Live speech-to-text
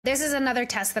This is another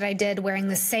test that I did wearing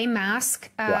the same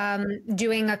mask,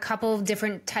 doing a couple of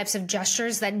different types of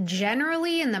gestures that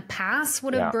generally in the past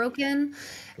would have broken.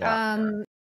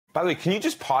 By the way, can you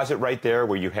just pause it right there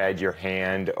where you had your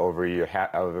hand over your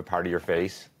over part of your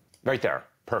face? Right there.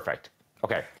 Perfect.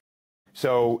 Okay.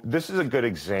 So this is a good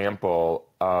example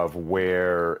of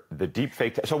where the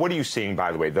deepfake... So what are you seeing,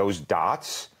 by the way? Those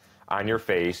dots on your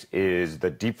face is the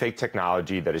deepfake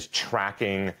technology that is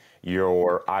tracking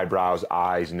your eyebrows,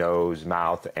 eyes, nose,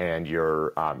 mouth, and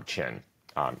your chin,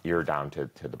 ear down to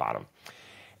the bottom.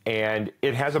 And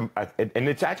it has and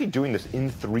it's actually doing this in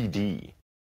 3D,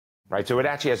 right? So it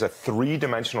actually has a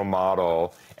three-dimensional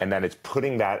model, and then it's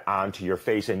putting that onto your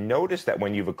face. And notice that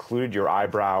when you've occluded your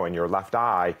eyebrow and your left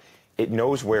eye, it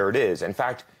knows where it is. In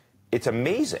fact, it's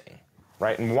amazing,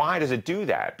 right? And why does it do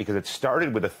that? Because it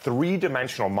started with a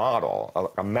three-dimensional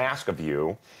model, a mask of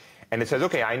you, and it says,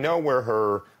 okay, I know where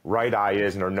her right eye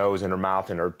is, and her nose and her mouth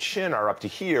and her chin are up to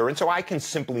here, and so I can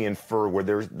simply infer where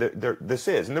this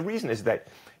is. And the reason is that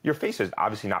your face is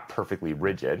obviously not perfectly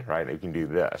rigid, right? You can do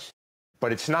this.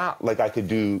 But it's not like I could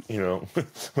do, you know,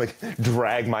 like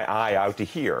drag my eye out to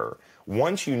here.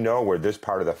 Once you know where this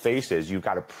part of the face is, you've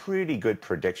got a pretty good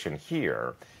prediction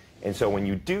here. And so when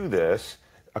you do this,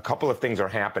 a couple of things are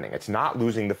happening. It's not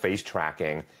losing the face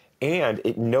tracking, and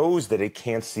it knows that it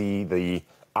can't see the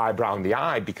eyebrow and the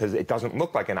eye because it doesn't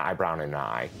look like an eyebrow and an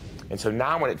eye. And so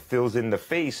now when it fills in the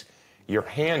face, your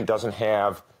hand doesn't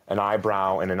have an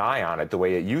eyebrow and an eye on it the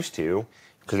way it used to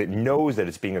because it knows that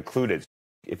it's being occluded.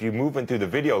 If you move in through the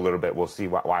video a little bit, we'll see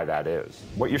why that is.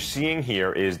 What you're seeing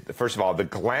here is, first of all, the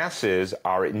glasses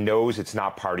are, it knows it's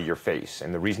not part of your face.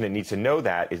 And the reason it needs to know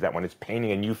that is that when it's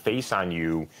painting a new face on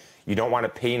you, you don't want to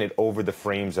paint it over the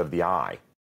frames of the eye,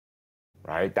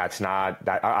 right? That's not,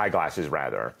 eyeglasses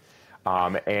rather.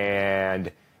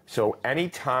 And so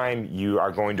anytime you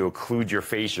are going to occlude your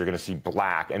face, you're going to see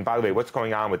black. And by the way, what's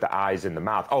going on with the eyes and the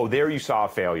mouth? Oh, there you saw a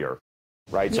failure.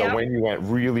 Right? So when you went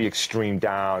really extreme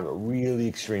down, really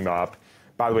extreme up,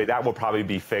 by the way, that will probably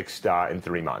be fixed in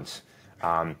 3 months.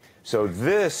 So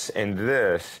this and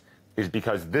this is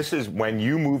because this is when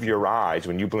you move your eyes,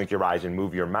 when you blink your eyes and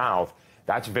move your mouth,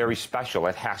 that's very special.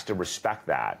 It has to respect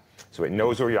that. So it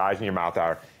knows where your eyes and your mouth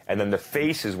are. And then the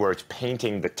face is where it's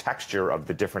painting the texture of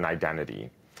the different identity.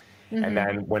 And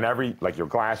then whenever, like your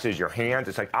glasses, your hands,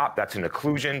 it's like, that's an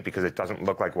occlusion because it doesn't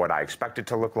look like what I expect it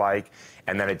to look like.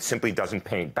 And then it simply doesn't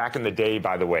paint. Back in the day,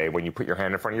 by the way, when you put your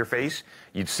hand in front of your face,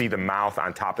 you'd see the mouth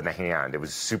on top of the hand. It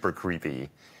was super creepy.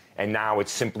 And now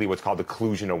it's simply what's called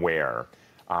occlusion aware.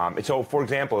 And so, for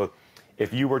example,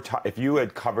 if you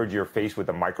had covered your face with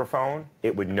a microphone,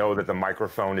 it would know that the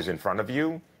microphone is in front of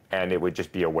you, and it would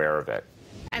just be aware of it.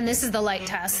 And this is the light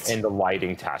test. And the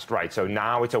lighting test, right. So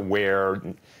now it's aware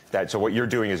that, so what you're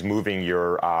doing is moving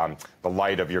your, the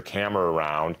light of your camera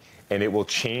around, and it will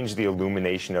change the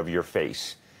illumination of your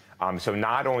face. So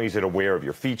not only is it aware of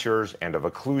your features and of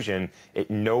occlusion, it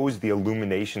knows the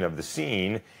illumination of the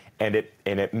scene, and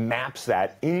it maps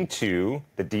that into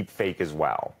the deep fake as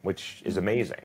well, which is amazing.